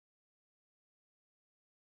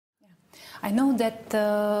I know that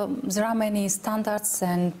there are many standards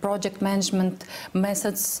and project management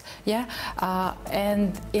methods, yeah,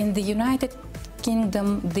 and in the United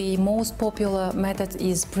Kingdom, the most popular method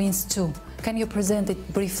is PRINCE2. Can you present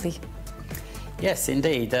it briefly? Yes,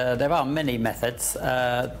 indeed. There are many methods.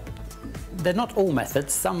 They're not all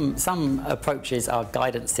methods. Some approaches are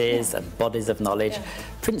guidances and bodies of knowledge. Yeah.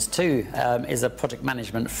 PRINCE2 is a project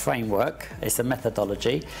management framework. It's a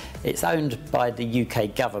methodology. It's owned by the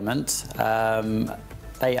UK government.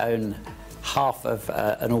 They own half of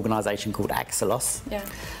an organisation called Axelos. Yeah.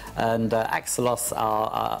 And Axelos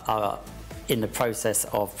are in the process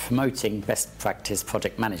of promoting best practice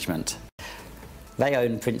project management. They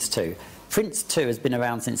own PRINCE2. PRINCE2 has been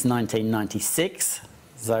around since 1996.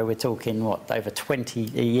 So we're talking, what, over 20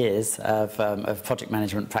 years of project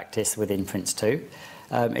management practice within PRINCE2.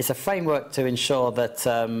 It's a framework to ensure that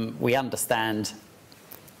we understand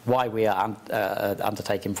why we are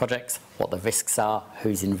undertaking projects, what the risks are,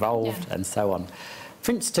 who's involved, and so on.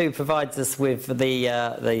 PRINCE2 provides us with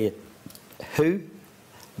the who,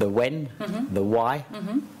 the when, the why,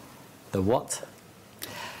 the what.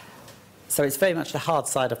 So it's very much the hard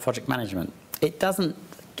side of project management. It doesn't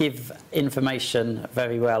give information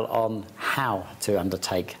very well on how to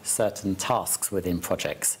undertake certain tasks within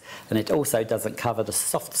projects. And it also doesn't cover the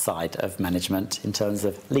soft side of management in terms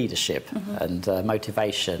of leadership and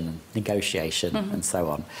motivation, negotiation, and so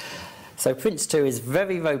on. So PRINCE2 is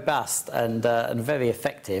very robust and very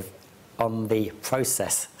effective on the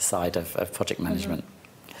process side of project management.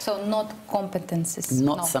 So not competencies?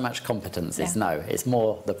 Not so much competencies, no. It's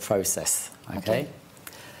more the process, okay?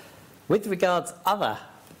 With regards other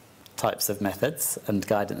types of methods and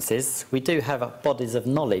guidances, we do have bodies of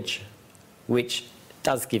knowledge which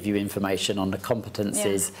does give you information on the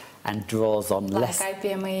competencies and draws on less... Like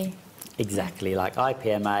IPMI? Exactly, like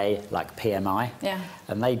IPMA, like PMI.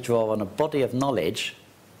 And they draw on a body of knowledge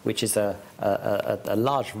which is a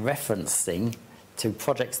large referencing to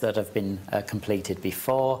projects that have been completed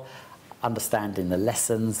before, understanding the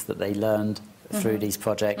lessons that they learned through these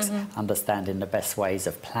projects, understanding the best ways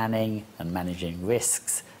of planning and managing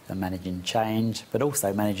risks and managing change, but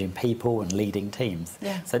also managing people and leading teams.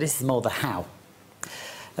 So this is more the how.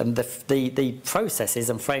 And the processes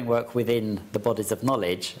and framework within the bodies of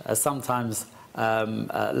knowledge are sometimes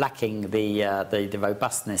lacking the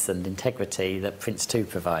robustness and integrity that PRINCE2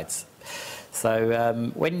 provides.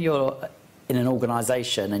 So when you're in an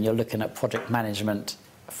organisation and you're looking at project management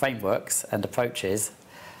frameworks and approaches,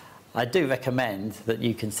 I do recommend that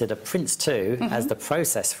you consider PRINCE2 as the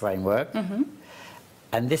process framework,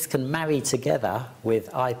 and this can marry together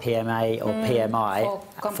with IPMA or PMI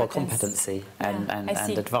for competency and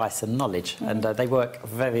advice and knowledge, and they work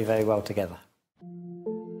very, very well together.